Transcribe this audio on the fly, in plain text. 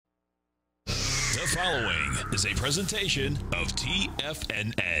The following is a presentation of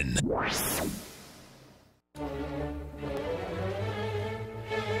TFNN.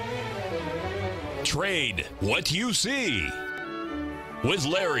 Trade what you see with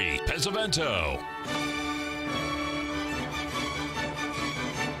Larry Pesavento.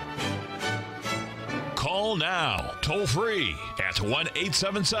 Call now, toll free at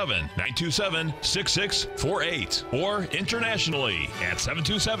 1-877-927-6648 or internationally at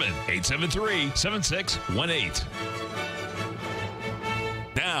 727-873-7618.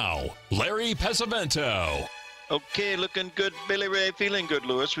 Now, Larry Pesavento. Okay, looking good, Billy Ray, feeling good,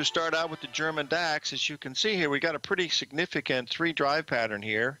 Lewis. We start out with the German DAX. As you can see here, we got a pretty significant three-drive pattern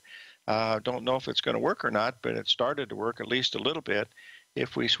here. Don't know if it's going to work or not, but it started to work at least a little bit.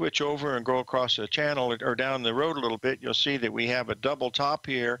 If we switch over and go across the channel or down the road a little bit, you'll see that we have a double top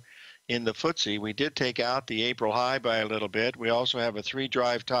here in the FTSE. We did take out the April high by a little bit. We also have a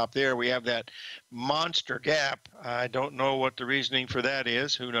three-drive top there. We have that monster gap. I don't know what the reasoning for that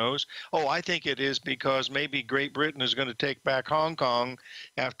is. Who knows? Oh, I think it is because maybe Great Britain is going to take back Hong Kong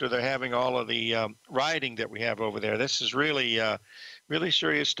after they're having all of the rioting that we have over there. This is really, really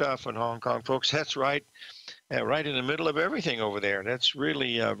serious stuff in Hong Kong, folks. That's right. Right in the middle of everything over there. That's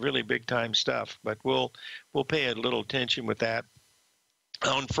really, really big time stuff. But we'll pay a little attention with that.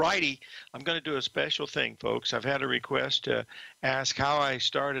 On Friday, I'm going to do a special thing, folks. I've had a request to ask how I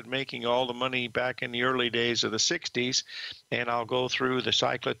started making all the money back in the early days of the 60s, and I'll go through the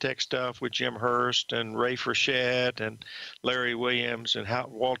Cyclotech stuff with Jim Hurst and Ray Frechette and Larry Williams and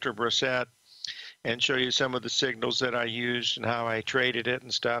Walter Brissett, and show you some of the signals that I used and how I traded it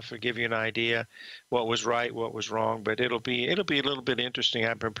and stuff, and give you an idea what was right, what was wrong. But it'll be a little bit interesting.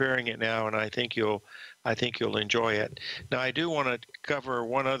 I'm preparing it now, and I think you'll enjoy it. Now, I do want to cover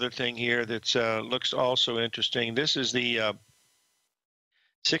one other thing here that looks also interesting. This is the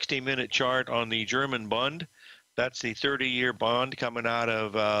 60-minute chart on the German Bund. That's the 30-year bond coming out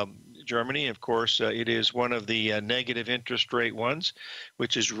of Germany. Of course, it is one of the negative interest rate ones,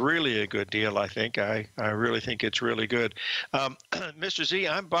 which is really a good deal, I think. I really think it's really good. Mr. Z,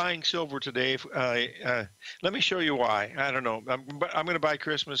 I'm buying silver today. Let me show you why. I don't know. I'm going to buy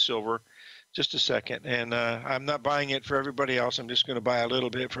Christmas silver. Just a second. And I'm not buying it for everybody else. I'm just going to buy a little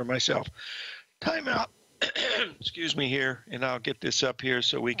bit for myself. Time out. Excuse me here. And I'll get this up here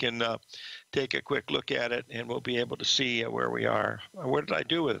so we can take a quick look at it, and we'll be able to see where we are. What did I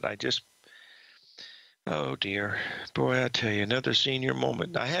do with it? Oh dear. Boy, I tell you, another senior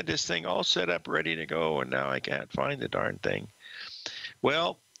moment. I had this thing all set up, ready to go, and now I can't find the darn thing.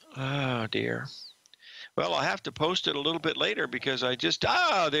 Well, oh dear. Well, I'll have to post it a little bit later because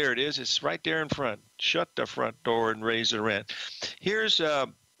there it is. It's right there in front. Shut the front door and raise the rent. Here's,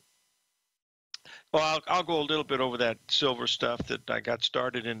 well, I'll go a little bit over that silver stuff that I got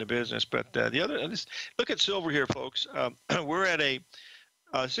started in the business. But look at silver here, folks. We're at a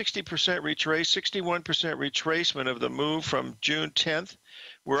 60% retrace, 61% retracement of the move from June 10th.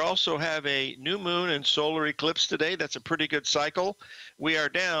 We also have a new moon and solar eclipse today. That's a pretty good cycle. We are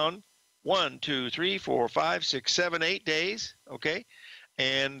down 1, 2, 3, 4, 5, 6, 7, 8 days, okay?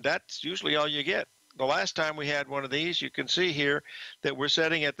 And that's usually all you get. The last time we had one of these, you can see here that we're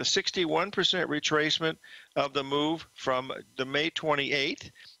setting at the 61% retracement of the move from the May 28th,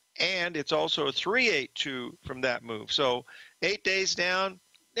 and it's also a 382 from that move. So 8 days down,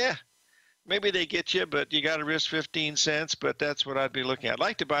 yeah, maybe they get you, but you got to risk 15 cents, but that's what I'd be looking at. I'd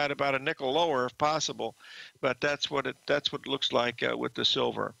like to buy it about a nickel lower if possible, but that's what it looks like with the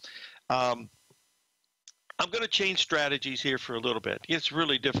silver. I'm going to change strategies here for a little bit. It's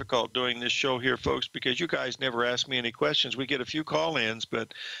really difficult doing this show here, folks, because you guys never ask me any questions. We get a few call-ins,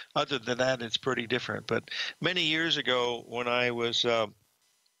 but other than that, it's pretty different. But many years ago when I was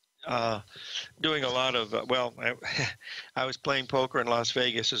doing a lot of, I was playing poker in Las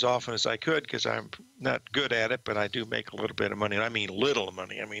Vegas as often as I could because I'm not good at it, but I do make a little bit of money. And I mean little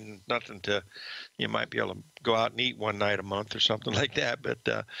money. I mean nothing to, you might be able to go out and eat one night a month or something like that.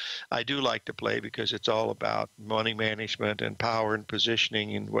 But I do like to play because it's all about money management and power and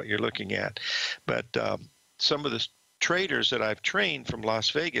positioning and what you're looking at. But some of the traders that I've trained from Las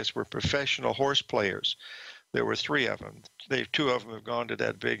Vegas were professional horse players. There were 3 of them. Two of them have gone to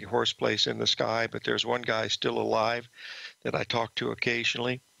that big horse place in the sky, but there's one guy still alive that I talk to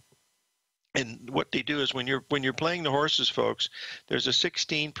occasionally. And what they do is when you're playing the horses, folks, there's a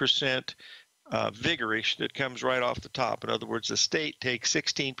 16% vigorish that comes right off the top. In other words, the state takes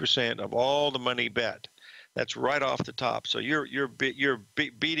 16% of all the money bet. That's right off the top. So you're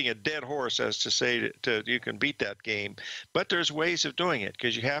beating a dead horse, as to say you can beat that game. But there's ways of doing it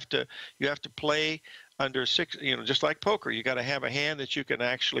because you have to play under 6, just like poker, you got to have a hand that you can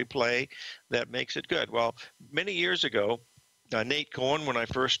actually play that makes it good. Well, many years ago, Nate Cohen, when I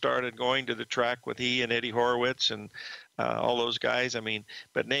first started going to the track with he and Eddie Horowitz and all those guys,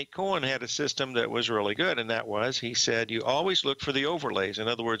 but Nate Cohen had a system that was really good, and that was, he said, you always look for the overlays. In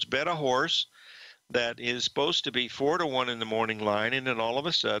other words, bet a horse that is supposed to be 4-1 in the morning line, and then all of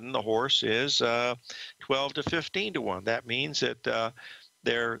a sudden the horse is 12 to 15 to 1. That means that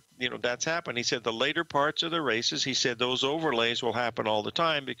that's happened. He said the later parts of the races, he said those overlays will happen all the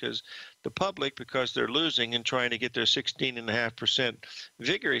time because the public, because they're losing and trying to get their 16.5%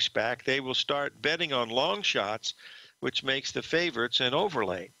 vigorish back, they will start betting on long shots, which makes the favorites an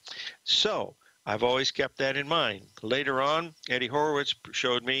overlay. So I've always kept that in mind. Later on, Eddie Horowitz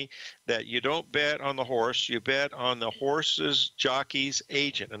showed me that you don't bet on the horse, you bet on the horse's jockey's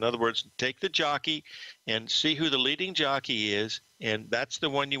agent. In other words, take the jockey and see who the leading jockey is, and that's the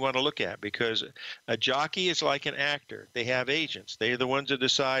one you want to look at, because a jockey is like an actor. They have agents. They're the ones that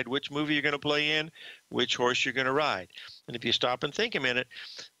decide which movie you're going to play in, which horse you're going to ride. And if you stop and think a minute,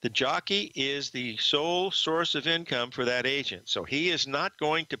 the jockey is the sole source of income for that agent. So he is not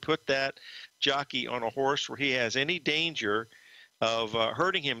going to put that jockey on a horse where he has any danger of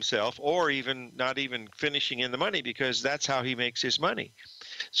hurting himself or not even finishing in the money, because that's how he makes his money.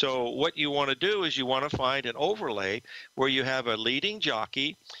 So what you want to do is you want to find an overlay where you have a leading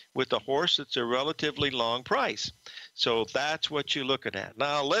jockey with a horse that's a relatively long price. So that's what you're looking at.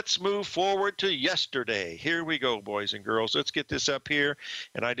 Now let's move forward to yesterday. Here we go, boys and girls. Let's get this up here.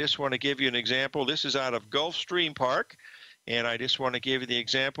 And I just want to give you an example. This is out of Gulfstream Park. And I just want to give you the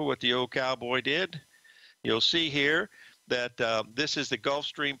example what the old cowboy did. You'll see here that this is the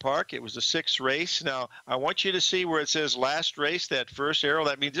Gulfstream Park. It was the 6th race. Now, I want you to see where it says last race, that first arrow.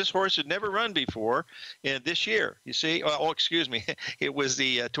 That means this horse had never run before in this year. You see? Oh, excuse me. It was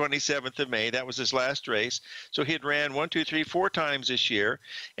the 27th of May. That was his last race. So he had ran 1, 2, 3, 4 times this year.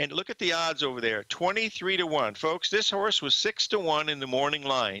 And look at the odds over there, 23 to 1. Folks, this horse was 6 to 1 in the morning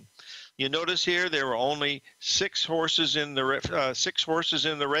line. You notice here there were only 6 horses in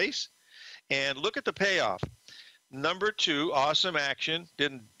the race, and look at the payoff. Number 2, Awesome Action,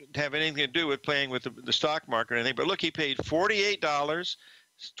 didn't have anything to do with playing with the stock market or anything, but look, he paid $48,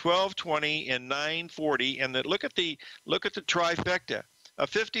 $12.20, and $9.40, and look at the trifecta. A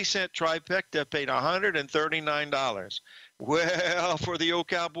 50-cent trifecta paid $139. Well, for the old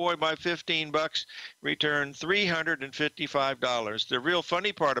cowboy, my $15 returned $355. The real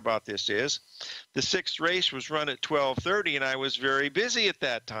funny part about this is the 6th race was run at 12:30, and I was very busy at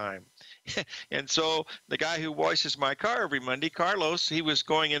that time. And so the guy who washes my car every Monday, Carlos, he was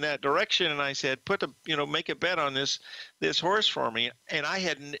going in that direction, and I said, make a bet on this horse for me. And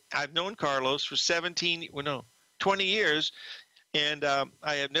I've known Carlos for 20 years, and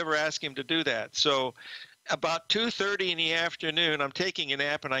I have never asked him to do that. So about 2:30 in the afternoon, I'm taking a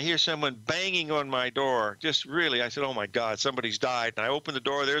nap, and I hear someone banging on my door. Just really, I said, oh my God, somebody's died. And I open the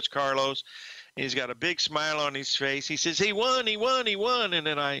door, there's Carlos, and he's got a big smile on his face. He says, he won. And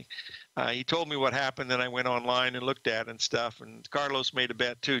then he told me what happened, and I went online and looked at it and stuff, and Carlos made a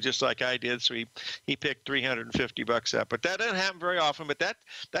bet too, just like I did, so he picked $350 up. But that doesn't happen very often, but that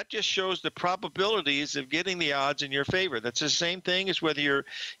just shows the probabilities of getting the odds in your favor. That's the same thing as whether you're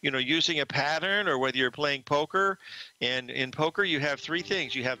using a pattern or whether you're playing poker. And in poker, you have 3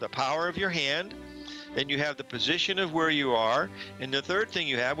 things. You have the power of your hand, then you have the position of where you are, and the third thing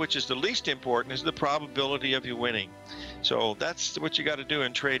you have, which is the least important, is the probability of you winning. So that's what you got to do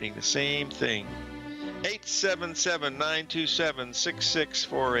in trading, the same thing.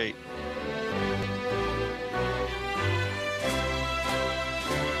 877-927-6648.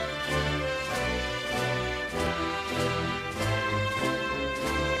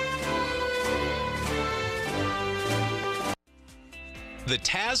 The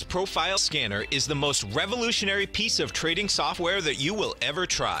TAS Profile Scanner is the most revolutionary piece of trading software that you will ever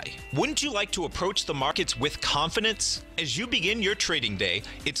try. Wouldn't you like to approach the markets with confidence? As you begin your trading day,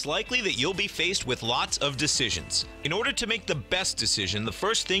 it's likely that you'll be faced with lots of decisions. In order to make the best decision, the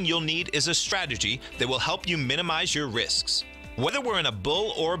first thing you'll need is a strategy that will help you minimize your risks. Whether we're in a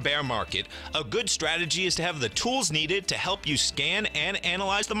bull or bear market, a good strategy is to have the tools needed to help you scan and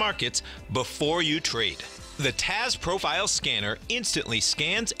analyze the markets before you trade. The TAS Profile Scanner instantly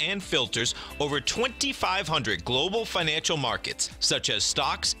scans and filters over 2,500 global financial markets, such as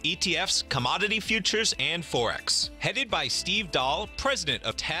stocks, ETFs, commodity futures, and Forex. Headed by Steve Dahl, president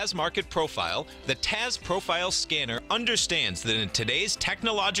of TAS Market Profile, the TAS Profile Scanner understands that in today's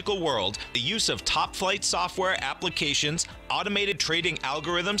technological world, the use of top-flight software applications, automated trading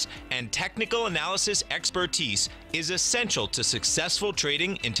algorithms, and technical analysis expertise is essential to successful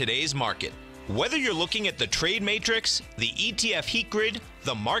trading in today's market. Whether you're looking at the trade matrix, the ETF heat grid,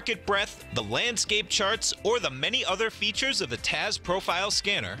 the market breadth, the landscape charts, or the many other features of the TAS Profile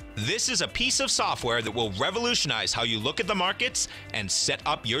Scanner, this is a piece of software that will revolutionize how you look at the markets and set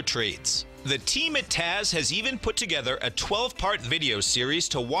up your trades. The team at TAS has even put together a 12-part video series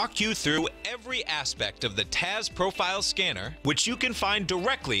to walk you through every aspect of the TAS Profile Scanner, which you can find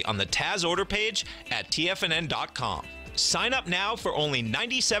directly on the TAS order page at TFNN.com. Sign up now for only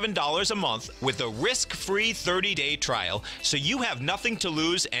 $97 a month with a risk-free 30-day trial, so you have nothing to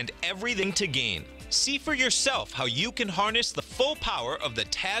lose and everything to gain. See for yourself how you can harness the full power of the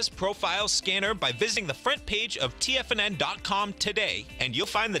TAS Profile Scanner by visiting the front page of TFNN.com today, and you'll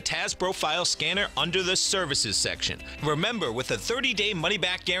find the TAS Profile Scanner under the Services section. Remember, with a 30-day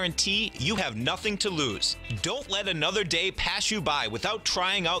money-back guarantee, you have nothing to lose. Don't let another day pass you by without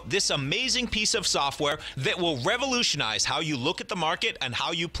trying out this amazing piece of software that will revolutionize how you look at the market and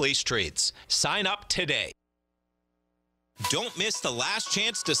how you place trades. Sign up today. Don't miss the last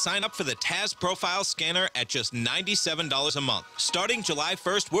chance to sign up for the TAS Profile Scanner at just $97 a month. Starting July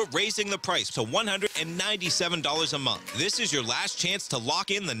 1st, we're raising the price to $197 a month. This is your last chance to lock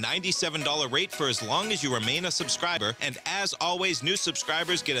in the $97 rate for as long as you remain a subscriber. And as always, new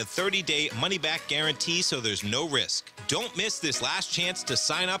subscribers get a 30-day money-back guarantee, so there's no risk. Don't miss this last chance to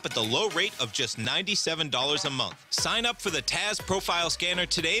sign up at the low rate of just $97 a month. Sign up for the TAS Profile Scanner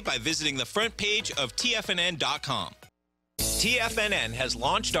today by visiting the front page of TFNN.com. TFNN has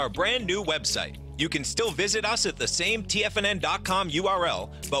launched our brand new website. You can still visit us at the same TFNN.com URL,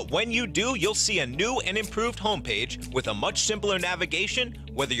 but when you do, you'll see a new and improved homepage with a much simpler navigation,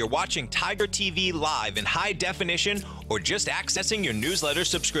 whether you're watching Tiger TV live in high definition or just accessing your newsletter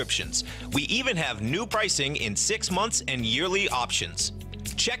subscriptions. We even have new pricing in 6 months and yearly options.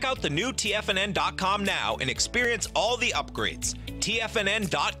 Check out the new TFNN.com now and experience all the upgrades.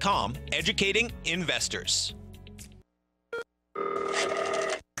 TFNN.com, educating investors.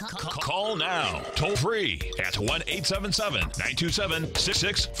 Call now, toll free at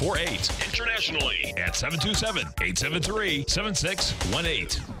 1-877-927-6648. Internationally at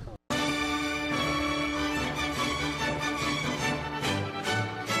 727-873-7618.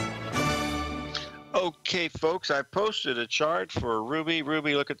 Okay, folks, I posted a chart for Ruby.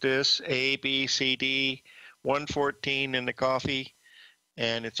 Ruby, look at this, A, B, C, D, 114 in the coffee,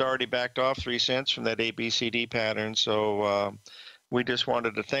 and it's already backed off 3 cents from that A, B, C, D pattern, so we just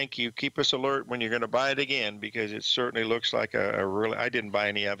wanted to thank you. Keep us alert when you're going to buy it again, because it certainly looks like a really, I didn't buy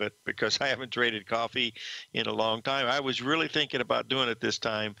any of it because I haven't traded coffee in a long time. I was really thinking about doing it this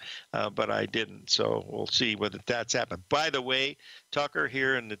time, but I didn't. So we'll see whether that's happened. By the way, Tucker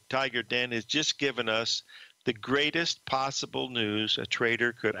here in the Tiger Den has just given us the greatest possible news a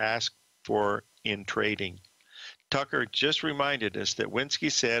trader could ask for in trading. Tucker just reminded us that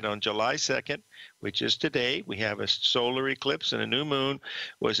Winsky said on July 2nd, which is today, we have a solar eclipse and a new moon,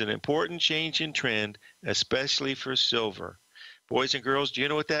 was an important change in trend, especially for silver. Boys and girls, do you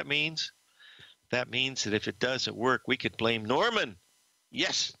know what that means? That means that if it doesn't work, we could blame Norman.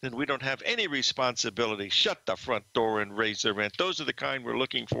 Yes, then we don't have any responsibility. Shut the front door and raise the rent. Those are the kind we're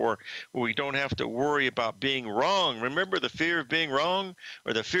looking for, where we don't have to worry about being wrong. Remember the fear of being wrong,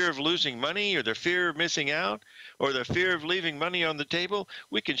 or the fear of losing money, or the fear of missing out, or the fear of leaving money on the table?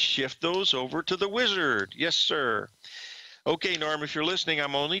 We can shift those over to the wizard. Yes, sir. Okay, Norm, if you're listening,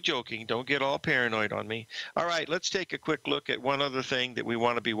 I'm only joking. Don't get all paranoid on me. All right, let's take a quick look at one other thing that we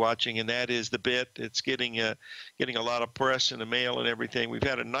want to be watching, and that is the bit. It's getting a lot of press in the mail and everything. We've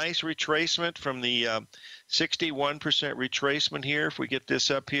had a nice retracement from the 61% retracement here. If we get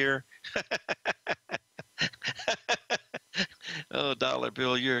this up here. Oh, Dollar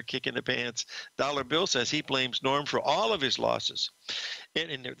Bill, you're a kick in the pants. Dollar Bill says he blames Norm for all of his losses.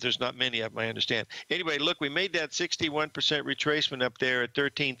 And there's not many of them, I understand. Anyway, look, we made that 61% retracement up there at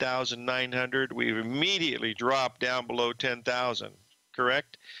 13,900. We've immediately dropped down below 10,000,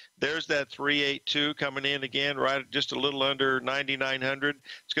 correct? There's that 382 coming in again, right just a little under 9,900.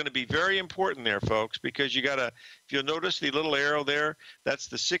 It's going to be very important there, folks, because you got to, if you'll notice the little arrow there, that's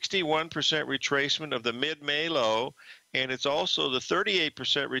the 61% retracement of the mid-May low, and it's also the 38%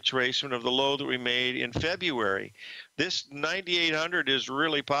 retracement of the low that we made in February. This 9,800 is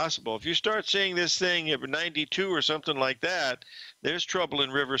really possible. If you start seeing this thing at 92 or something like that, there's trouble in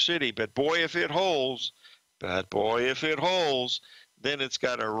River City. But boy, if it holds, then it's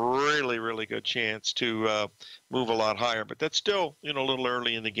got a really, really good chance to move a lot higher. But that's still, a little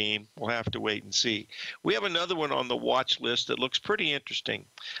early in the game. We'll have to wait and see. We have another one on the watch list that looks pretty interesting.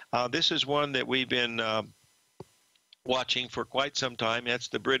 This is one that we've been watching for quite some time. That's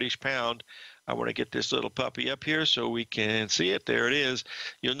the British pound. I want to get this little puppy up here so we can see it. There it is.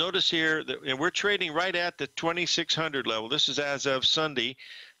 You'll notice here that, and we're trading right at the 2600 level. This is as of Sunday.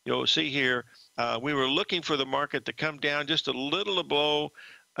 You'll see here, we were looking for the market to come down just a little below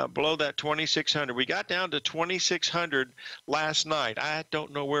that 2600. We got down to 2600 last night. I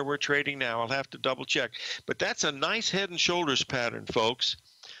don't know where we're trading now. I'll have to double check. But that's a nice head and shoulders pattern, folks.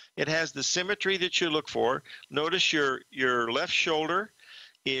 It has the symmetry that you look for. Notice your left shoulder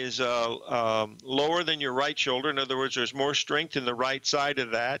is lower than your right shoulder. In other words, there's more strength in the right side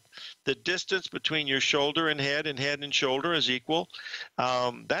of that. The distance between your shoulder and head and shoulder is equal.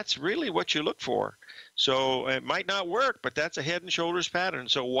 That's really what you look for. So it might not work, but that's a head and shoulders pattern.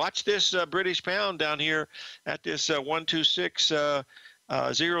 So watch this British pound down here at this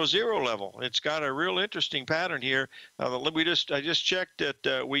 126.00 level. It's got a real interesting pattern here. I just checked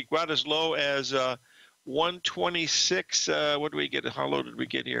that we got as low as 126. What do we get? How low did we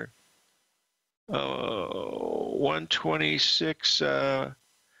get here? 126. That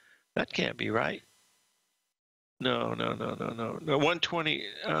can't be right. No. 120.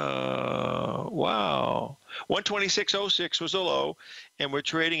 Wow. 126.06 was a low, and we're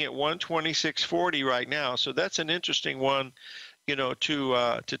trading at 126.40 right now. So that's an interesting one, to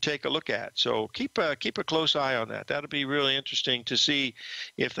take a look at. So keep a close eye on that. That'll be really interesting to see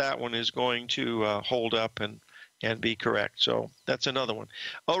if that one is going to hold up and be correct. So that's another one.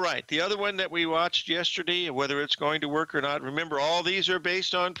 All right, the other one that we watched yesterday, whether it's going to work or not, remember all these are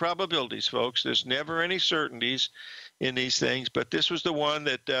based on probabilities, folks. There's never any certainties in these things, but this was the one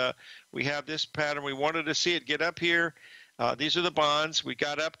that we have this pattern. We wanted to see it get up here. These are the bonds. We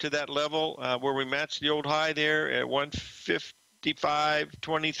got up to that level where we matched the old high there at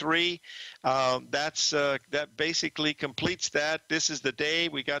 155.23. That basically completes that. This is the day.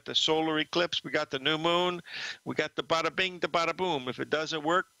 We got the solar eclipse. We got the new moon. We got the bada bing, the bada boom. If it doesn't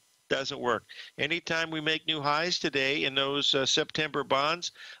work, doesn't work. Anytime we make new highs today in those September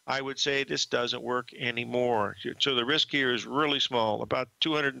bonds, I would say this doesn't work anymore. So the risk here is really small, about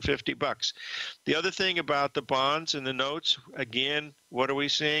 $250. The other thing about the bonds and the notes, again, what are we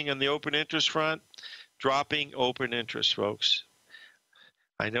seeing on the open interest front? Dropping open interest, folks.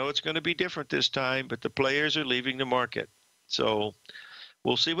 I know it's going to be different this time, but the players are leaving the market. So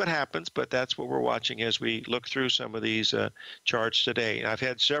we'll see what happens, but that's what we're watching as we look through some of these charts today. I've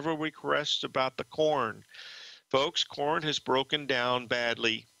had several requests about the corn. Folks, corn has broken down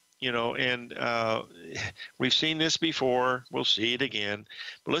badly, and we've seen this before. We'll see it again.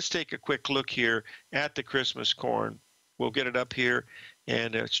 But let's take a quick look here at the Christmas corn. We'll get it up here,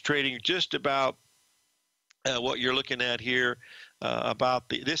 and it's trading just about what you're looking at here.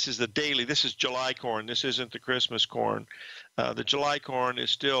 This is the daily. This is July corn. This isn't the Christmas corn. The July corn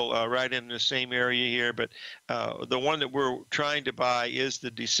is still right in the same area here, but the one that we're trying to buy is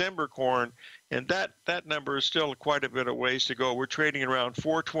the December corn, and that number is still quite a bit of ways to go. We're trading around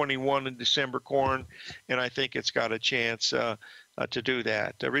 421 in December corn, and I think it's got a chance to do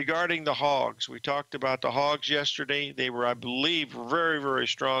that. Regarding the hogs, we talked about the hogs yesterday. They were, I believe, very, very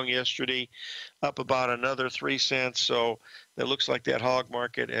strong yesterday, up about another 3 cents. So it looks like that hog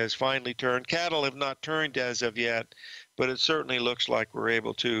market has finally turned. Cattle have not turned as of yet, but it certainly looks like we're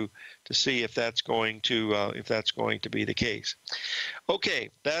able to see if that's going to be the case.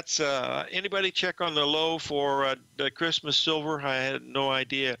 Okay, that's anybody check on the low for the Christmas silver? I had no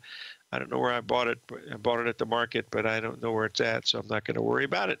idea. I don't know where I bought it. I bought it at the market, but I don't know where it's at, so I'm not going to worry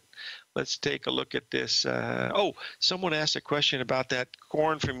about it. Let's take a look at this. Someone asked a question about that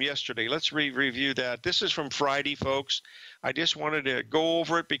corn from yesterday. Let's review that. This is from Friday, folks. I just wanted to go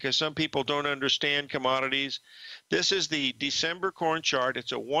over it because some people don't understand commodities. This is the December corn chart.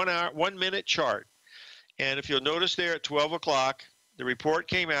 It's a 1 minute chart. And if you'll notice there at 12 o'clock, the report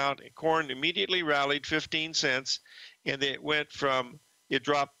came out. Corn immediately rallied 15 cents, and it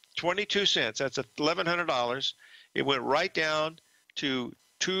dropped 22 cents. That's $1,100. It went right down to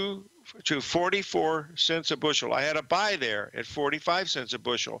 44 cents a bushel. I had a buy there at 45 cents a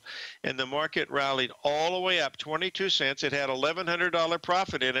bushel, and the market rallied all the way up 22 cents. It had $1,100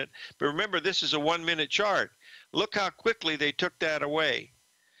 profit in it. But remember, this is a 1 minute chart. Look how quickly they took that away.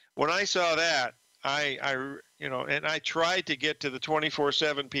 When I saw that, and I tried to get to the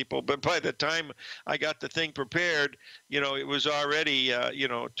 24/7 people, but by the time I got the thing prepared, it was already,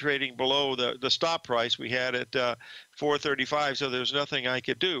 trading below the stop price we had at 435, so there was nothing I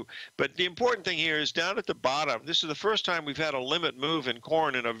could do. But the important thing here is down at the bottom. This is the first time we've had a limit move in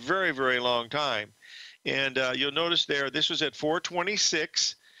corn in a very, very long time. And you'll notice there, this was at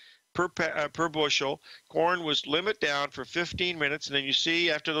 426 per bushel. Corn was limit down for 15 minutes, and then you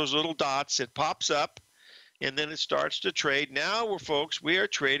see after those little dots, it pops up, and then it starts to trade. Now we are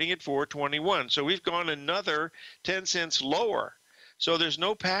trading at 421. So we've gone another 10 cents lower. So there's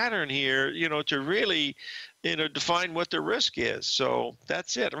no pattern here, to really, define what the risk is. So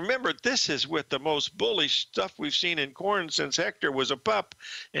that's it. Remember, this is with the most bullish stuff we've seen in corn since Hector was a pup,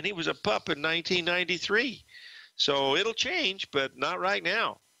 and he was a pup in 1993. So it'll change, but not right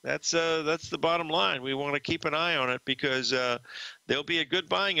now. That's the bottom line. We want to keep an eye on it because there'll be a good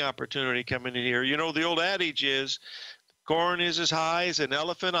buying opportunity coming in here. The old adage is, corn is as high as an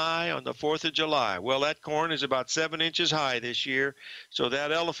elephant eye on the 4th of July. Well, that corn is about 7 inches high this year, so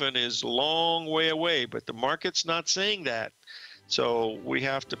that elephant is a long way away, but the market's not saying that. So we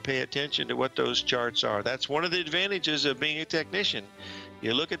have to pay attention to what those charts are. That's one of the advantages of being a technician.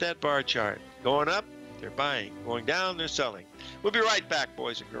 You look at that bar chart. Going up, they're buying. Going down, they're selling. We'll be right back,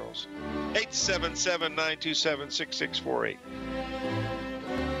 boys and girls. 877-927-6648.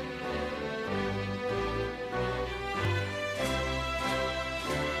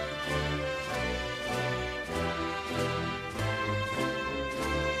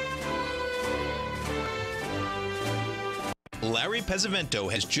 Larry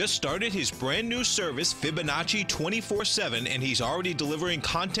Pesavento has just started his brand new service, Fibonacci 24/7, and he's already delivering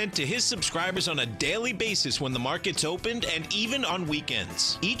content to his subscribers on a daily basis when the market's opened and even on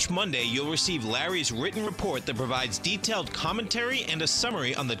weekends. Each Monday, you'll receive Larry's written report that provides detailed commentary and a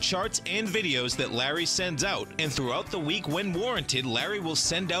summary on the charts and videos that Larry sends out. And throughout the week, when warranted, Larry will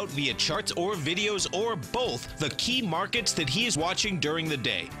send out via charts or videos or both the key markets that he is watching during the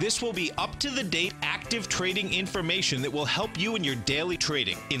day. This will be up-to-the-date active trading information that will help you in your daily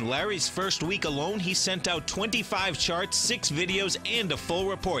trading. In Larry's first week alone, he sent out 25 charts, 6 videos, and a full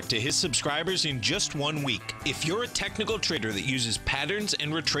report to his subscribers in just 1 week. If you're a technical trader that uses patterns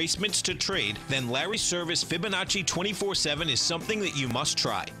and retracements to trade, then Larry's service Fibonacci 24/7 is something that you must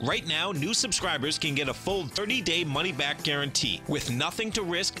try. Right now, new subscribers can get a full 30-day money-back guarantee. With nothing to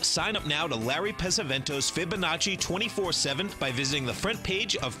risk, sign up now to Larry Pesavento's Fibonacci 24/7 by visiting the front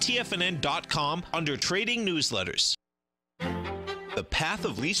page of TFNN.com under Trading Newsletters. The Path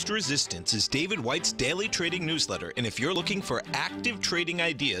of Least Resistance is David White's daily trading newsletter, and if you're looking for active trading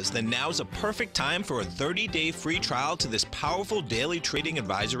ideas, then now's a perfect time for a 30-day free trial to this powerful daily trading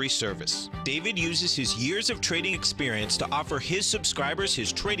advisory service. David uses his years of trading experience to offer his subscribers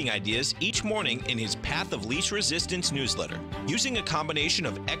his trading ideas each morning in his Path of Least Resistance newsletter. Using a combination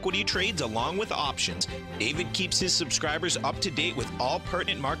of equity trades along with options, David keeps his subscribers up to date with all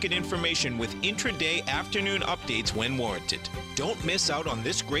pertinent market information with intraday afternoon updates when warranted. Don't miss out on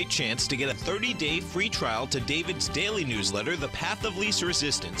this great chance to get a 30-day free trial to David's daily newsletter, The Path of Least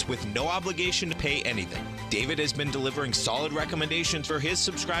Resistance, with no obligation to pay anything. David has been delivering solid recommendations for his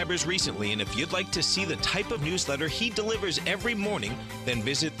subscribers recently, and if you'd like to see the type of newsletter he delivers every morning, then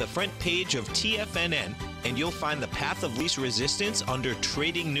visit the front page of TFNN and you'll find The Path of Least Resistance under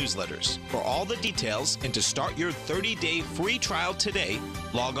Trading Newsletters. For all the details and to start your 30-day free trial today,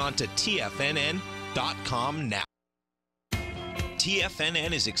 log on to TFNN.com now.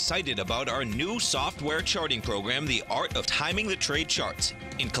 TFNN is excited about our new software charting program, The Art of Timing the Trade Charts.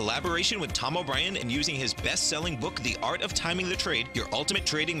 In collaboration with Tom O'Brien and using his best-selling book, The Art of Timing the Trade, Your Ultimate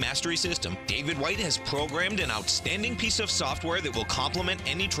Trading Mastery System, David White has programmed an outstanding piece of software that will complement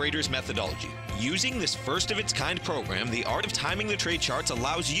any trader's methodology. Using this first-of-its-kind program, The Art of Timing the Trade Charts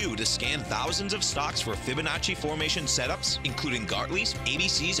allows you to scan thousands of stocks for Fibonacci formation setups, including Gartleys,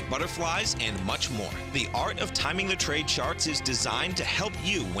 ABCs, butterflies, and much more. The Art of Timing the Trade Charts is designed to help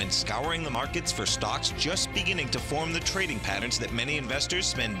you when scouring the markets for stocks just beginning to form the trading patterns that many investors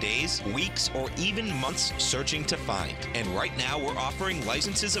spend days, weeks, or even months searching to find. And right now, we're offering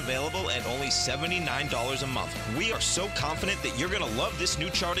licenses available at only $79 a month. We are so confident that you're going to love this new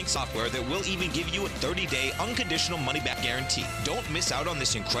charting software that will even give you a 30-day unconditional money-back guarantee. Don't miss out on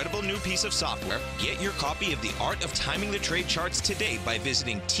this incredible new piece of software. Get your copy of The Art of Timing the Trade Charts today by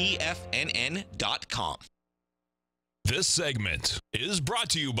visiting TFNN.com. This segment is brought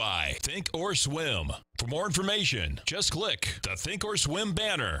to you by Think or Swim. For more information, just click the Think or Swim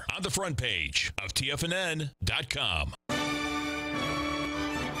banner on the front page of TFNN.com.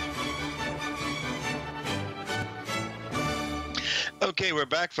 Okay, we're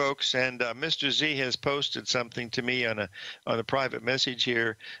back, folks, and Mr. Z has posted something to me on a private message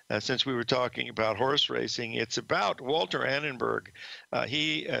here. Since we were talking about horse racing, it's about Walter Annenberg.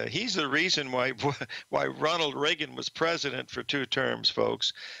 He's the reason why Ronald Reagan was president for 2 terms,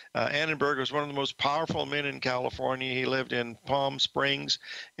 folks. Annenberg was one of the most powerful men in California. He lived in Palm Springs,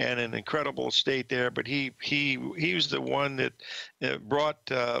 and an incredible estate there. But he was the one that brought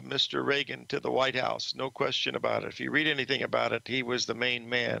Mr. Reagan to the White House. No question about it. If you read anything about it, he was was the main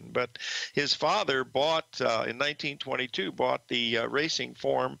man. But his father bought, in 1922, bought the racing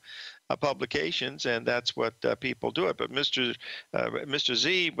form publications, and that's what people do it. But Mr.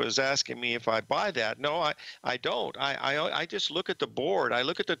 Z was asking me if I buy that. No, I don't. I just look at the board. I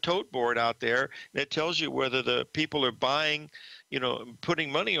look at the tote board out there, and it tells you whether the people are buying,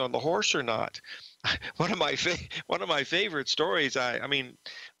 putting money on the horse or not. One of my favorite stories. I mean,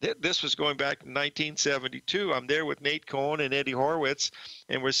 this was going back to 1972. I'm there with Nate Cohen and Eddie Horwitz,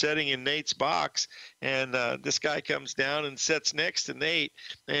 and we're sitting in Nate's box, and this guy comes down and sits next to Nate,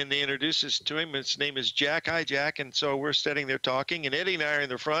 and he introduces to him. His name is Jack. Hi, Jack. And so we're sitting there talking, and Eddie and I are in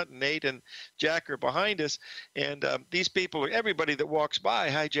the front, and Nate and Jack are behind us. And these people, everybody that walks by,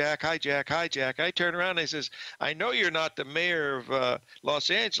 hi, Jack, hi, Jack, hi, Jack. I turn around and I says, I know you're not the mayor of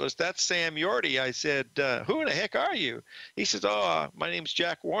Los Angeles. That's Sam Yorty. I said, who in the heck are you? He says, oh, my name's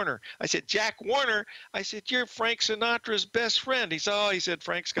Jack Warner. I said, Jack Warner? I said, you're Frank Sinatra's best friend. He said, oh, he said,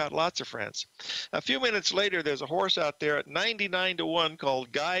 Frank's got lots of friends. A few minutes later, there's a horse out there at 99-1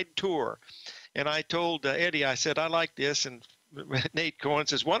 called Guide Tour. And I told Eddie, I said, I like this. And Nate Cohen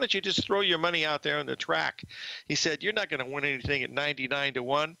says, why don't you just throw your money out there on the track? He said, you're not going to win anything at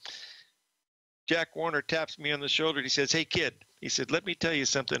 99-1. Jack Warner taps me on the shoulder. He says, hey, kid. He said, let me tell you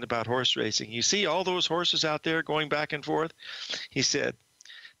something about horse racing. You see all those horses out there going back and forth? He said,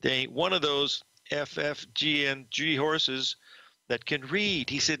 they ain't one of those FFGNG horses that can read.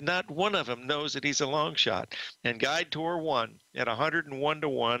 He said, not one of them knows that he's a long shot. And Guide Tour won at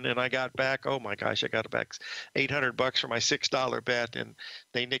 101-1, and I got back, oh my gosh, I got back $800 for my $6 bet, and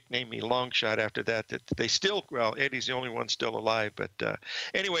they nicknamed me Long Shot after that. That they still, well, Eddie's the only one still alive, but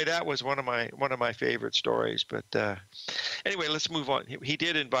anyway, that was one of my favorite stories. But anyway, let's move on. He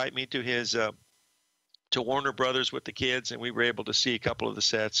did invite me to his to Warner Brothers with the kids, and we were able to see a couple of the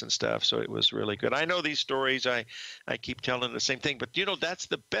sets and stuff, so it was really good. I know these stories, I keep telling the same thing, but that's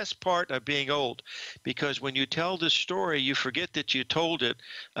the best part of being old, because when you tell this story, you forget that you told it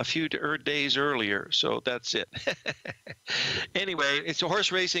a few days earlier, so that's it. Anyway,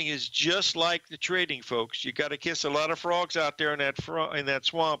 horse racing is just like the trading, folks. You got to kiss a lot of frogs out there in that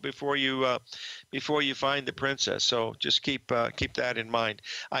swamp before you find the princess, so just keep that in mind.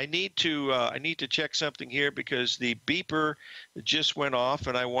 I need to check something here because the beeper just went off,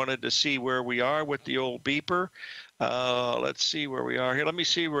 and I wanted to see where we are with the old beeper. Let's see where we are here. Let me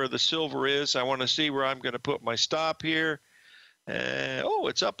see where the silver is. I want to see where I'm going to put my stop here. Oh,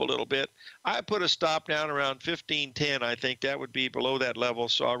 it's up a little bit. I put a stop down around 15.10. I think that would be below that level,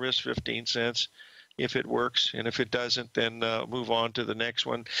 so I'll risk 15 cents if it works, and if it doesn't, then move on to the next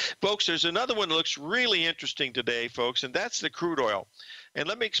one. Folks, there's another one that looks really interesting today, folks, and that's the crude oil. And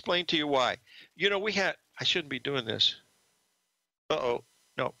let me explain to you why. I shouldn't be doing this. Uh-oh.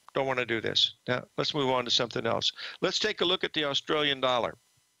 No, don't want to do this. Now, let's move on to something else. Let's take a look at the Australian dollar.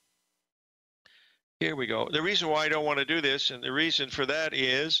 Here we go. The reason why I don't want to do this, and the reason for that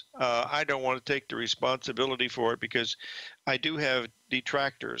is I don't want to take the responsibility for it, because I do have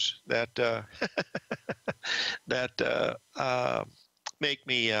detractors that make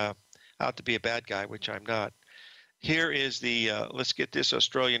me out to be a bad guy, which I'm not. Here is the let's get this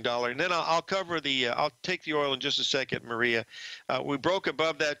Australian dollar, and then I'll cover the I'll take the oil in just a second, Maria. We broke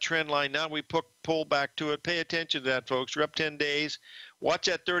above that trend line. Now we pull back to it. Pay attention to that, folks. We're up 10 days. Watch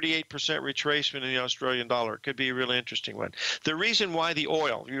that 38% retracement in the Australian dollar. It could be a really interesting one. The reason why the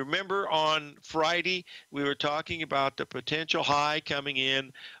oil, you remember on Friday we were talking about the potential high coming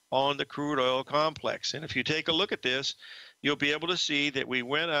in on the crude oil complex, and if you take a look at this, you'll be able to see that we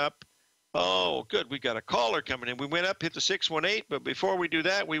went up. Oh, good. We got a caller coming in. We went up, hit the 618, but before we do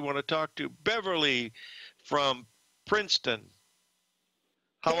that, we want to talk to Beverly from Princeton.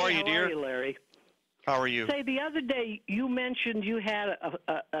 How are you, dear? How are you, Larry? How are you? Say, the other day you mentioned you had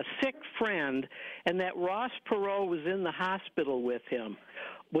a sick friend and that Ross Perot was in the hospital with him.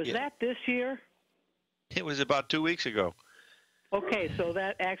 Was that this year? It was about 2 weeks ago. Okay, so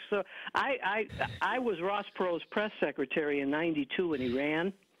that actually, I was Ross Perot's press secretary in '92 when he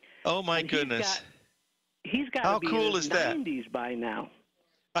ran. Oh my goodness! He's got to be in his 90s by now.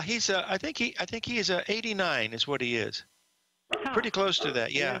 I think he is 89 is what he is. Huh. Pretty close to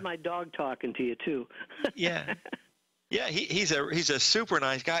that, yeah. Here's my dog talking to you too. Yeah, he's a super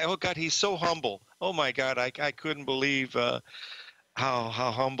nice guy. Oh God, he's so humble. Oh my God, I couldn't believe how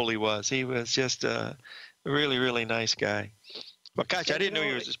humble he was. He was just a really, really nice guy. But gosh, I didn't know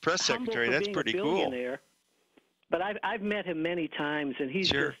he was his press secretary. That's pretty cool. But I've met him many times, and he's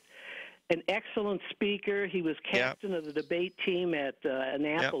just an excellent speaker. He was captain of the debate team at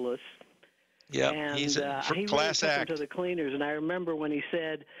Annapolis. Yeah, and he's a he class really took act. him to the cleaners. And I remember when he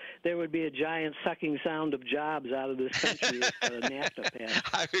said there would be a giant sucking sound of jobs out of this country if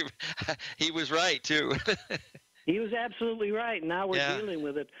NAFTA passed. He was right, too. He was absolutely right. Now we're dealing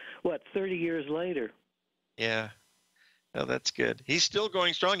with it, 30 years later. Yeah. No, that's good. He's still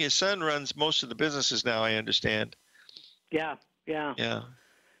going strong. His son runs most of the businesses now, I understand. Yeah.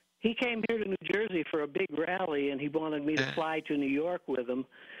 He came here to New Jersey for a big rally, and he wanted me to fly to New York with him.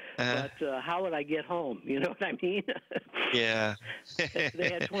 But how would I get home? You know what I mean? Yeah. They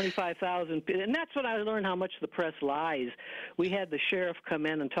had 25,000 people. And that's when I learned how much the press lies. We had the sheriff come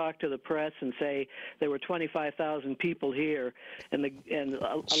in and talk to the press and say there were 25,000 people here. And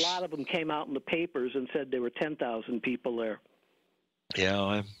a lot of them came out in the papers and said there were 10,000 people there.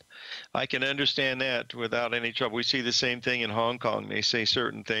 Yeah, I can understand that without any trouble. We see the same thing in Hong Kong. They say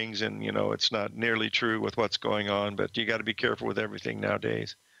certain things, and, it's not nearly true with what's going on. But you got to be careful with everything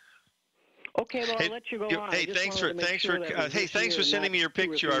nowadays. Okay, well, I'll let you go on. Hey, thanks for sending me your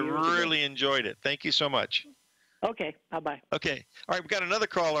picture. I really enjoyed it. Thank you so much. Okay, bye-bye. Okay. All right, we've got another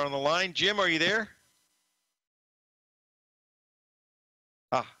caller on the line. Jim, are you there?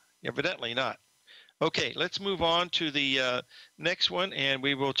 Evidently not. Okay, let's move on to the next one, and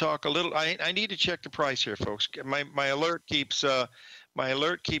we will talk a little. I need to check the price here, folks. My alert keeps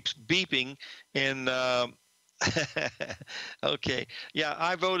beeping, and okay. Yeah,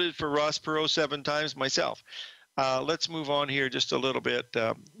 I voted for Ross Perot 7 times myself. Let's move on here just a little bit.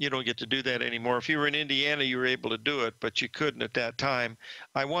 You don't get to do that anymore. If you were in Indiana, you were able to do it, but you couldn't at that time.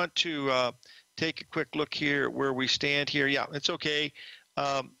 I want to take a quick look here where we stand here. Yeah, it's okay.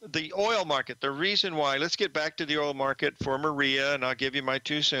 The oil market, the reason why, let's get back to the oil market for Maria, and I'll give you my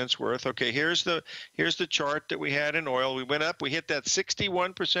 2 cents worth. Okay, here's the chart that we had in oil. We went up, we hit that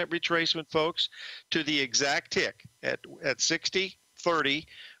 61% retracement, folks, to the exact tick at 60.30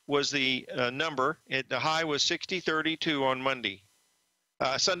 was the number. The high was 60.32 on Monday.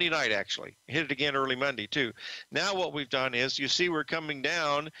 Sunday night, actually. Hit it again early Monday, too. Now what we've done is, you see we're coming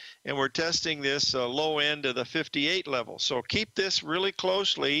down, and we're testing this low end of the 58 level. So keep this really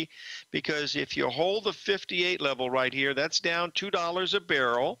closely, because if you hold the 58 level right here, that's down $2 a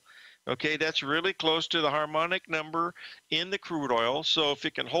barrel. Okay, that's really close to the harmonic number in the crude oil. So if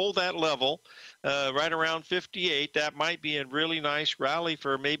it can hold that level right around 58, that might be a really nice rally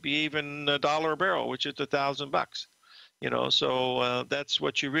for maybe even $1 a barrel, which is $1,000. So that's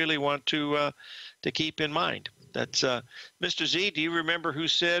what you really want to keep in mind. That's Mr. Z. Do you remember who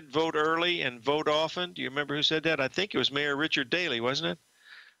said vote early and vote often? Do you remember who said that? I think it was Mayor Richard Daley, wasn't it?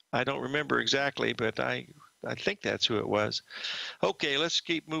 I don't remember exactly, but I think that's who it was. Okay, let's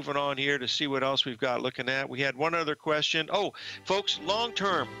keep moving on here to see what else we've got looking at. We had one other question. Oh, folks, long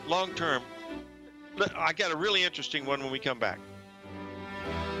term. I got a really interesting one when we come back.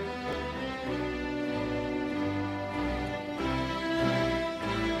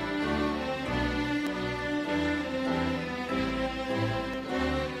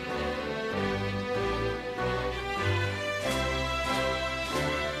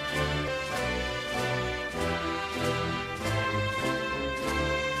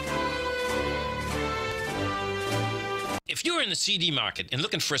 If you're in the CD market and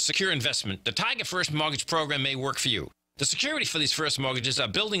looking for a secure investment, the Tiger First Mortgage Program may work for you. The security for these first mortgages are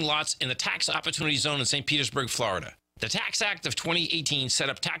building lots in the Tax Opportunity Zone in St. Petersburg, Florida. The Tax Act of 2018 set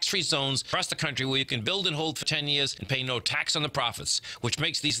up tax-free zones across the country where you can build and hold for 10 years and pay no tax on the profits, which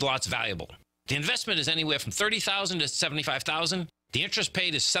makes these lots valuable. The investment is anywhere from $30,000 to $75,000. The interest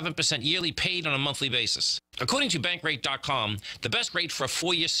paid is 7% yearly, paid on a monthly basis. According to Bankrate.com, the best rate for a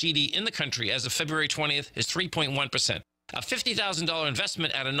 4-year CD in the country as of February 20th is 3.1%. A $50,000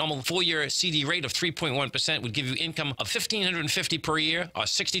 investment at a normal 4-year CD rate of 3.1% would give you income of $1,550 per year or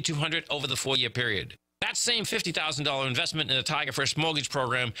 $6,200 over the 4-year period. That same $50,000 investment in the Tiger First Mortgage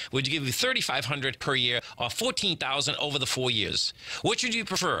Program would give you $3,500 per year or $14,000 over the 4 years. Which would you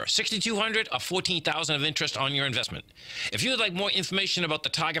prefer, $6,200 or $14,000 of interest on your investment? If you would like more information about the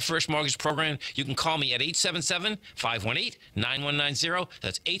Tiger First Mortgage Program, you can call me at 877-518-9190.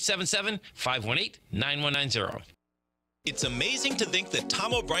 That's 877-518-9190. It's amazing to think that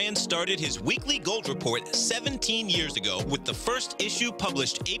Tom O'Brien started his weekly gold report 17 years ago, with the first issue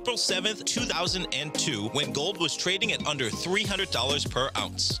published April 7th, 2002, when gold was trading at under $300 per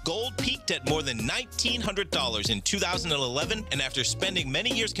ounce. Gold peaked at more than $1,900 in 2011, and after spending many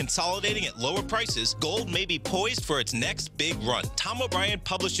years consolidating at lower prices, gold may be poised for its next big run. Tom O'Brien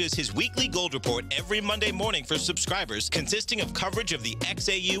publishes his weekly gold report every Monday morning for subscribers, consisting of coverage of the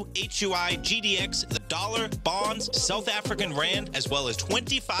XAU, HUI, GDX, the dollar, bonds, South African rand, as well as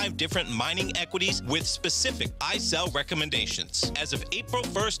 25 different mining equities with specific buy-sell recommendations. As of April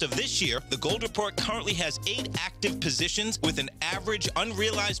 1st of this year, the Gold Report currently has 8 active positions with an average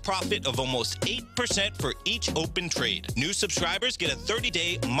unrealized profit of almost 8% for each open trade. New subscribers get a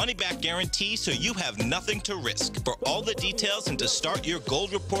 30-day money-back guarantee, so you have nothing to risk. For all the details and to start your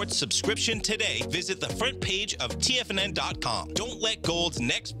Gold Report subscription today, visit the front page of TFNN.com. Don't let gold's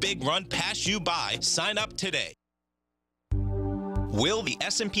next big run pass you by. Sign up today. Will the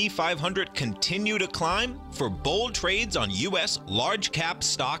S&P 500 continue to climb? For bold trades on U.S. large-cap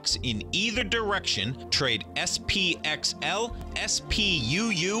stocks in either direction, trade SPXL,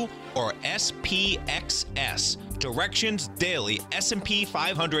 SPUU, or SPXS. Directions Daily S&P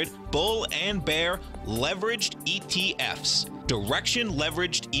 500 Bull and Bear Leveraged ETFs. Direction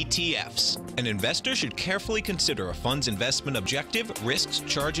Leveraged ETFs. An investor should carefully consider a fund's investment objective, risks,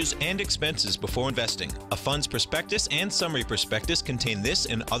 charges, and expenses before investing. A fund's prospectus and summary prospectus contain this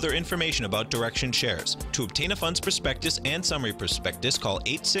and other information about Direction shares. To obtain a fund's prospectus and summary prospectus, call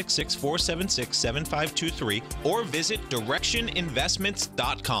 866-476-7523 or visit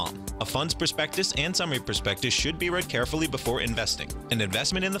directioninvestments.com. A fund's prospectus and summary prospectus should be read carefully before investing. An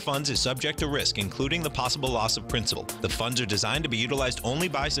investment in the funds is subject to risk, including the possible loss of principal. The funds are designed to be utilized only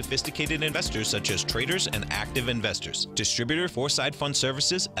by sophisticated investors such as traders and active investors. Distributor Foreside Fund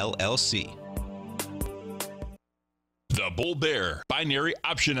Services, LLC. The Bull Bear Binary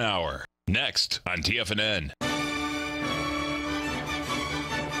Option Hour. Next on TFNN.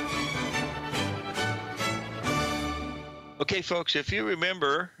 Okay, folks, if you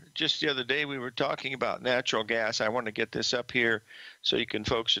remember, just the other day we were talking about natural gas. I want to get this up here so you can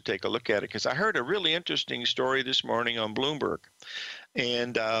folks to take a look at it, because I heard a really interesting story this morning on Bloomberg.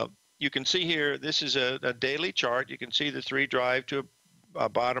 And you can see here, this is a daily chart. You can see the 3 drive to a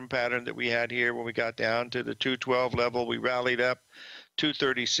bottom pattern that we had here when we got down to the 212 level. We rallied up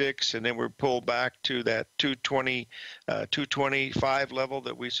 236, and then we're pulled back to that 220, 225 level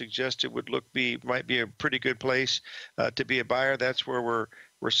that we suggested might be a pretty good place to be a buyer. That's where we're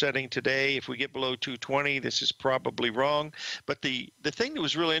setting today. If we get below 220, this is probably wrong. But the thing that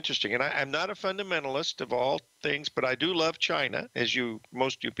was really interesting, and I'm not a fundamentalist of all things, but I do love China, as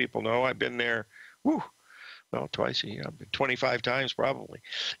most of you people know. I've been there, twice a year. I've been 25 times probably.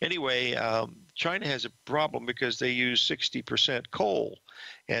 Anyway, China has a problem because they use 60% coal,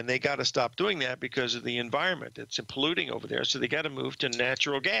 and they got to stop doing that because of the environment. It's polluting over there, so they got to move to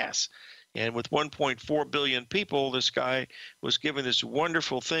natural gas. And with 1.4 billion people, this guy was given this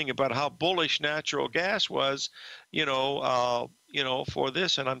wonderful thing about how bullish natural gas was, for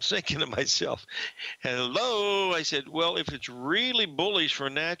this. And I'm thinking to myself, hello, I said, well, if it's really bullish for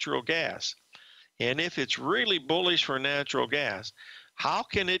natural gas, and if it's really bullish for natural gas, how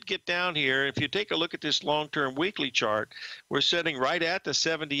can it get down here? If you take a look at this long-term weekly chart, we're sitting right at the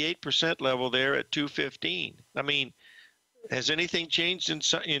 78% level there at 215. I mean, has anything changed in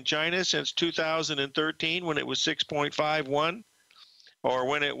China since 2013 when it was 6.51, or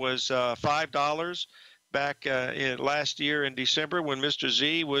when it was $5 back last year in December when Mr.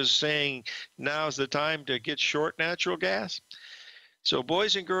 Z was saying now's the time to get short natural gas? So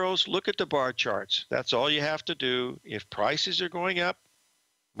boys and girls, look at the bar charts. That's all you have to do. If prices are going up,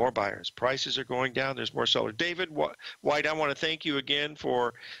 more buyers. Prices are going down, there's more sellers. David White, I want to thank you again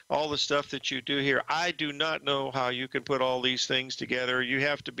for all the stuff that you do here. I do not know how you can put all these things together. You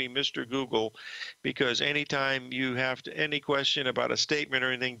have to be Mr. Google, because anytime you have any question about a statement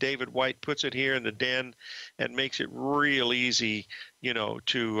or anything, David White puts it here in the den and makes it real easy,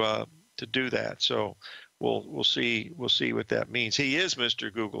 to do that. So We'll see what that means. He is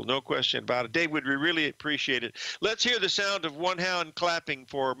Mr. Google, no question about it. David, we really appreciate it. Let's hear the sound of one hand clapping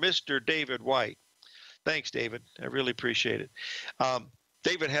for Mr. David White. Thanks, David. I really appreciate it.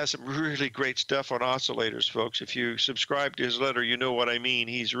 David has some really great stuff on oscillators, folks. If you subscribe to his letter, you know what I mean.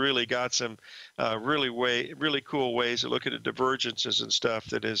 He's really got some really cool ways to look at the divergences and stuff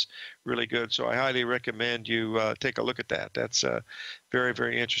that is really good. So I highly recommend you take a look at that. That's very,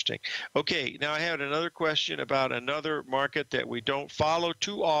 very interesting. Okay, now I had another question about another market that we don't follow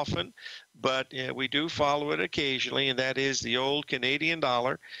too often, but we do follow it occasionally, and that is the old Canadian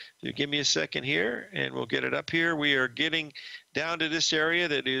dollar. If you give me a second here, and we'll get it up here. We are getting down to this area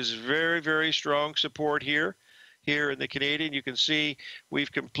that is very, very strong support here. Here in the Canadian, you can see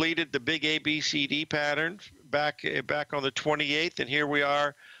we've completed the big ABCD pattern back on the 28th, and here we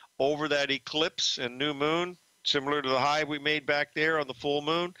are over that eclipse and new moon. similar to the high we made back there on the full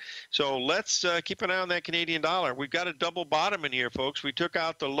moon. So let's keep an eye on that Canadian dollar. We've got a double bottom in here, folks. We took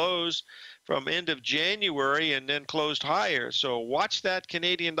out the lows from end of January and then closed higher. So watch that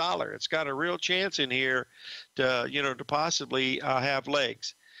Canadian dollar. It's got a real chance in here to, to possibly have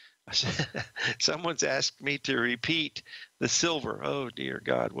legs. Someone's asked me to repeat the silver. Oh, dear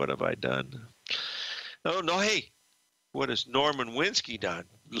God, what have I done? Oh, no, hey, what has Norman Winsky done?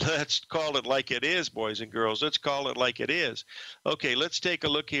 Let's call it like it is, boys and girls. Let's call it like it is. Okay, let's take a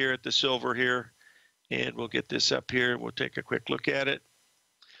look here at the silver here, and we'll get this up here. We'll take a quick look at it.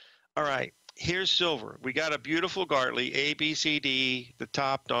 All right, here's silver. We got a beautiful Gartley, A, B, C, D, that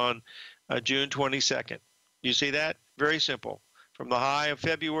topped on June 22nd. You see that? Very simple. From the high of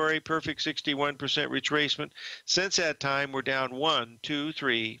February, perfect 61% retracement. Since that time, we're down 1, 2,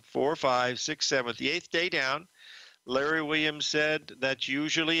 3, 4, 5, 6, 7, the 8th day down. Larry Williams said that's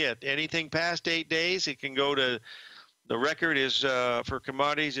usually at anything past 8 days, it can go to, the record is for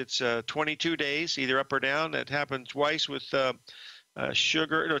commodities, it's 22 days, either up or down. That happened twice with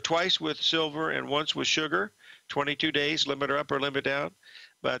sugar, no, twice with silver and once with sugar. 22 days, limit up or limit down.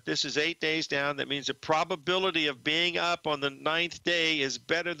 But this is 8 days down. That means the probability of being up on the 9th day is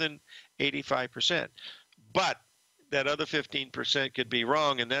better than 85%. But that other 15% could be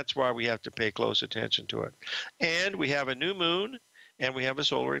wrong, and that's why we have to pay close attention to it. And we have a new moon, and we have a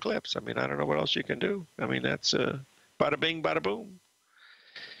solar eclipse. I mean, I don't know what else you can do. I mean, that's bada bing, bada boom.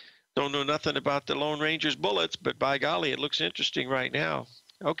 Don't know nothing about the Lone Ranger's bullets, but by golly, it looks interesting right now.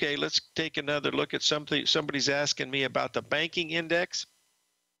 Okay, let's take another look at something. Somebody's asking me about the banking index.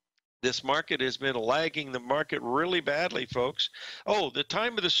 This market has been lagging the market really badly, folks. Oh, the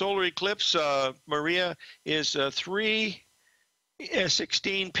time of the solar eclipse, Maria, is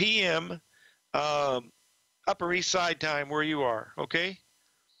 3:16 p.m. Upper East Side time where you are, okay?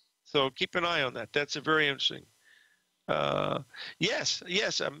 So keep an eye on that. That's a very interesting. Yes,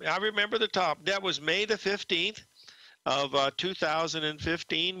 I remember the top. That was May the 15th of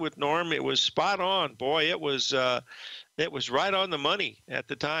 2015 with Norm. It was spot on. Boy, it was right on the money at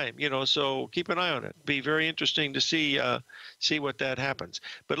the time, so keep an eye on it. Be very interesting to see what that happens.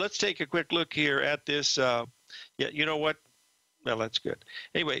 But let's take a quick look here at this. Yeah, you know what? Well, that's good.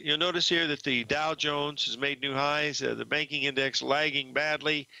 Anyway, you'll notice here that the Dow Jones has made new highs. The banking index lagging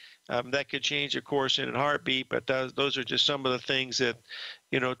badly. That could change, of course, in a heartbeat, but those are just some of the things that,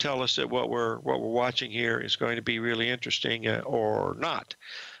 tell us that what we're watching here is going to be really interesting or not.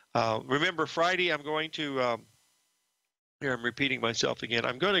 Remember, Friday I'm going to here I'm repeating myself again.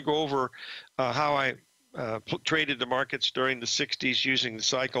 I'm going to go over how I traded the markets during the 60s using the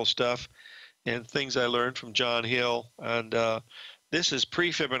cycle stuff and things I learned from John Hill. And this is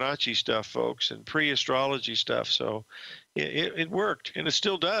pre-Fibonacci stuff, folks, and pre-astrology stuff. So it worked, and it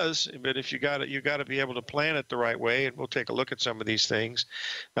still does. But if you got to be able to plan it the right way. And we'll take a look at some of these things.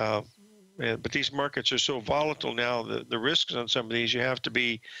 But these markets are so volatile now. The risks on some of these, you have to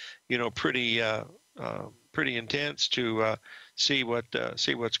be, pretty intense to see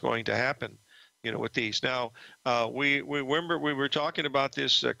what's going to happen, with these. Now, we remember we were talking about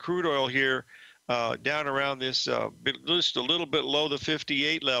this crude oil here down around this just a little bit below the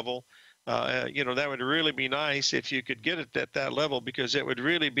 58 level. That would really be nice if you could get it at that level, because it would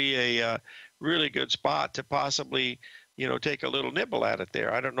really be a really good spot to possibly take a little nibble at it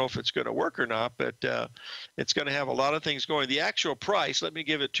there. I don't know if it's going to work or not, but it's going to have a lot of things going. The actual price, let me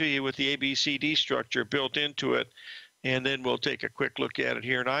give it to you with the ABCD structure built into it, and then we'll take a quick look at it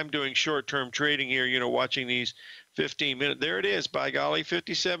here. And I'm doing short-term trading here, watching these 15-minute. There it is, by golly,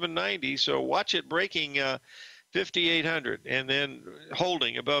 57.90. So watch it breaking 5,800 and then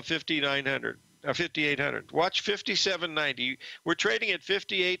holding above 5,900. 5,800. Watch 57.90. We're trading at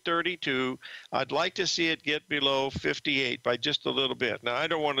 58.32. I'd like to see it get below 58 by just a little bit. Now, I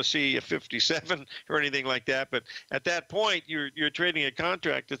don't want to see a 57 or anything like that, but at that point, you're trading a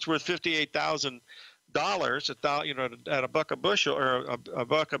contract that's worth $58,000. At a buck a bushel or a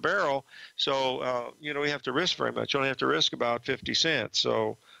buck a barrel. So we have to risk very much. You only have to risk about 50 cents.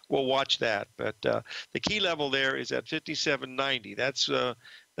 So we'll watch that. But the key level there is at 57.90.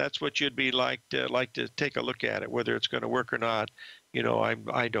 That's what you'd be like to take a look at it, whether it's going to work or not.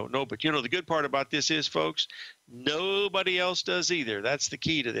 I don't know. But the good part about this is, folks, nobody else does either. That's the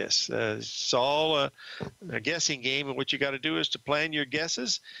key to this. It's all a guessing game, and what you got to do is to plan your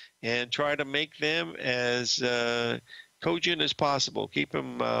guesses and try to make them as cogent as possible. Keep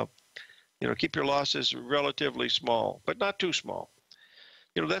them, keep your losses relatively small, but not too small.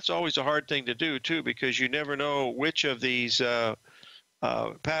 That's always a hard thing to do too, because you never know which of these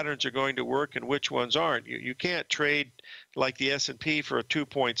patterns are going to work and which ones aren't. You can't trade like the S&P for a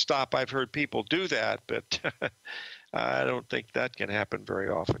 2-point stop. I've heard people do that, but I don't think that can happen very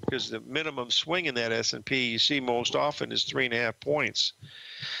often, because the minimum swing in that S&P you see most often is 3.5 points.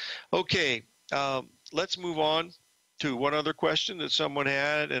 Okay, let's move on to one other question that someone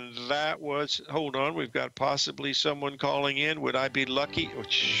had, and that was, hold on, we've got possibly someone calling in. Would I be lucky?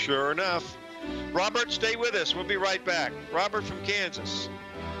 Sure enough. Robert, stay with us. We'll be right back. Robert from Kansas.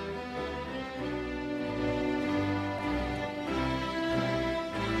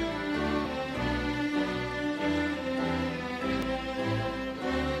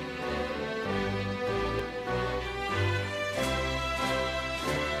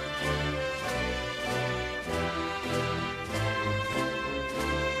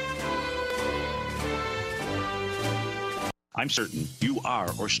 I'm certain you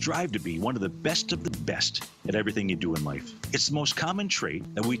are or strive to be one of the best at everything you do in life. It's the most common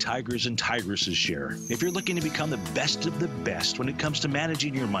trait that we tigers and tigresses share. If you're looking to become the best of the best when it comes to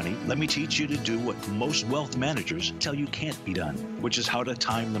managing your money, let me teach you to do what most wealth managers tell you can't be done, which is how to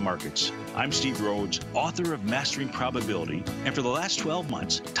time the markets. I'm Steve Rhodes, author of Mastering Probability, and for the last 12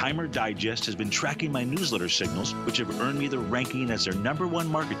 months, Timer Digest has been tracking my newsletter signals, which have earned me the ranking as their #1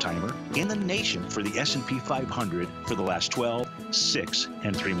 market timer in the nation for the S&P 500 for the last 12, 6,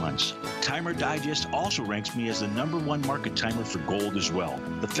 and 3 months. Timer Digest also ranks me as the #1 market timer for gold as well.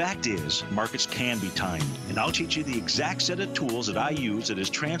 The fact is, markets can be timed, and I'll teach you the exact set of tools that I use that has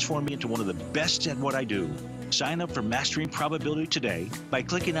transformed me into one of the best at what I do. Sign up for Mastering Probability today by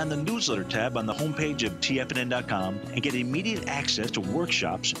clicking on the newsletter tab on the homepage of TFNN.com and get immediate access to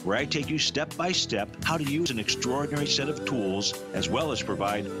workshops where I take you step by step how to use an extraordinary set of tools, as well as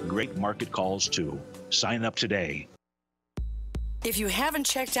provide great market calls too. Sign up today. If you haven't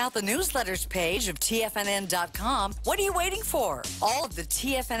checked out the newsletters page of TFNN.com, what are you waiting for? All of the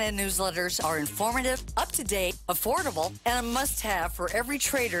TFNN newsletters are informative, up-to-date, affordable, and a must-have for every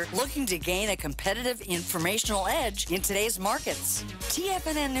trader looking to gain a competitive informational edge in today's markets.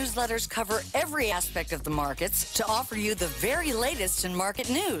 TFNN newsletters cover every aspect of the markets to offer you the very latest in market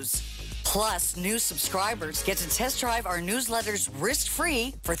news. Plus, new subscribers get to test drive our newsletters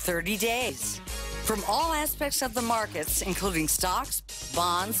risk-free for 30 days. From all aspects of the markets, including stocks,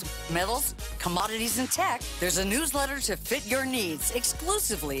 bonds, metals, commodities, and tech, there's a newsletter to fit your needs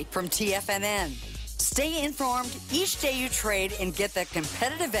exclusively from TFNN. Stay informed each day you trade and get that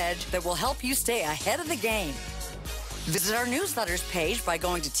competitive edge that will help you stay ahead of the game. Visit our newsletters page by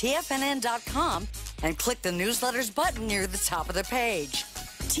going to TFNN.com and click the newsletters button near the top of the page.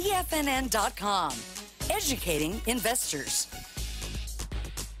 TFNN.com, educating investors.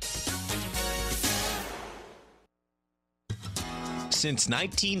 Since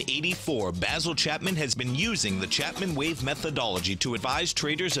 1984, Basil Chapman has been using the Chapman Wave methodology to advise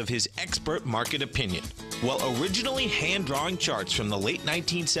traders of his expert market opinion. While originally hand-drawing charts from the late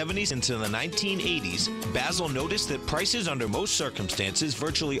 1970s into the 1980s, Basil noticed that prices under most circumstances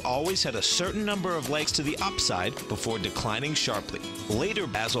virtually always had a certain number of legs to the upside before declining sharply. Later,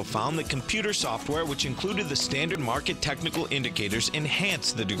 Basil found that computer software, which included the standard market technical indicators,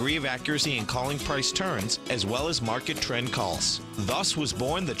 enhanced the degree of accuracy in calling price turns, as well as market trend calls. Thus was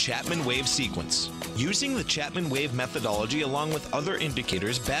born the Chapman Wave sequence. Using the Chapman Wave methodology along with other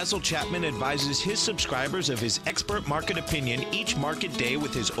indicators, Basil Chapman advises his subscribers of his expert market opinion each market day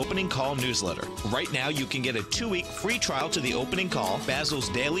with his opening call newsletter. Right now, you can get a 2-week free trial to the opening call, Basil's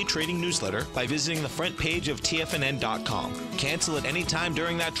daily trading newsletter, by visiting the front page of TFNN.com. Cancel at any time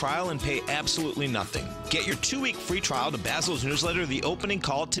during that trial and pay absolutely nothing. Get your 2-week free trial to Basil's newsletter, The Opening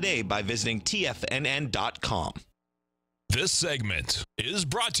Call, today by visiting TFNN.com. This segment is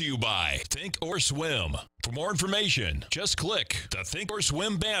brought to you by Think or Swim. For more information, just click the Think or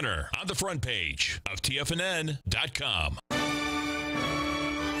Swim banner on the front page of TFNN.com.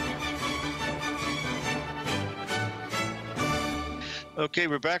 Okay,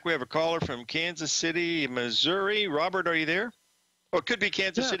 we're back. We have a caller from Kansas City, Missouri. Robert, are you there? Or it could be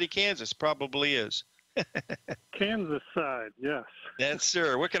Kansas City, Kansas. Probably is. Kansas side, yes. Yes,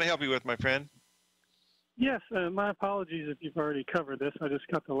 sir. What can I help you with, my friend? Yes, my apologies if you've already covered this. I just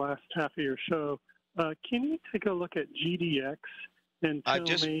got the last half of your show. Can you take a look at GDX and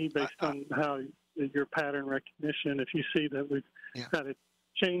tell me, based on how your pattern recognition, if you see that we've had a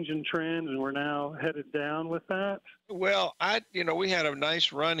change in trend and we're now headed down with that? Well, we had a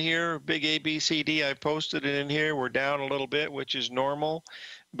nice run here, big ABCD. I posted it in here. We're down a little bit, which is normal.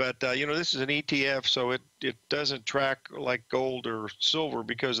 But, this is an ETF, so it doesn't track like gold or silver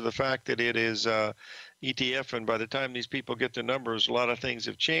because of the fact that it is ETF, and by the time these people get the numbers, a lot of things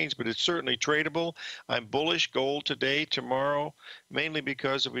have changed, but it's certainly tradable. I'm bullish gold today, tomorrow, mainly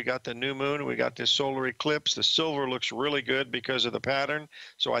because we got the new moon, we got this solar eclipse. The silver looks really good because of the pattern,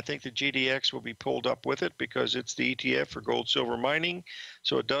 so I think the GDX will be pulled up with it because it's the ETF for gold, silver mining,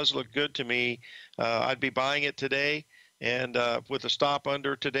 so it does look good to me. I'd be buying it today, and with a stop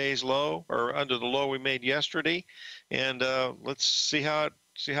under today's low, or under the low we made yesterday, and let's see how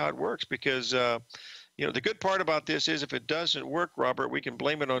it works, because you know, the good part about this is if it doesn't work, Robert, we can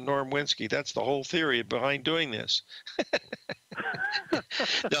blame it on Norm Winsky. That's the whole theory behind doing this.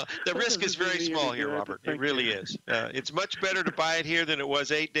 No, the risk is very small here, Robert. It really is. It's much better to buy it here than it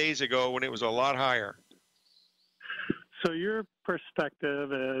was 8 days ago when it was a lot higher. So your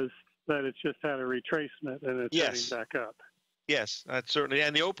perspective is that it's just had a retracement and it's heading back up. Yes, that's certainly,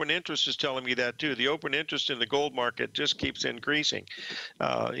 and the open interest is telling me that too. The open interest in the gold market just keeps increasing.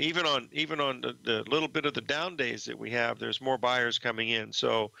 Even on the little bit of the down days that we have, there's more buyers coming in.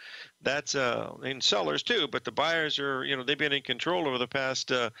 So that's and sellers too. But the buyers are, you know, they've been in control over the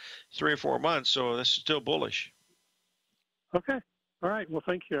past 3 or 4 months. So this is still bullish. Okay. All right. Well,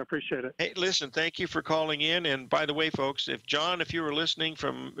 thank you. I appreciate it. Hey, listen, thank you for calling in. And by the way, folks, if you were listening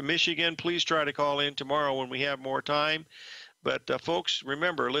from Michigan, please try to call in tomorrow when we have more time. But folks,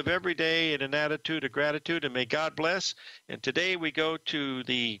 remember, live every day in an attitude of gratitude, and may God bless. And today we go to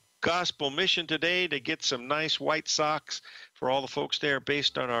the Gospel Mission today to get some nice white socks for all the folks there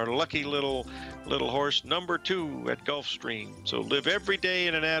based on our lucky little horse number 2 at Gulfstream. So live every day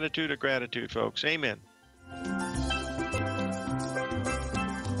in an attitude of gratitude, folks. Amen.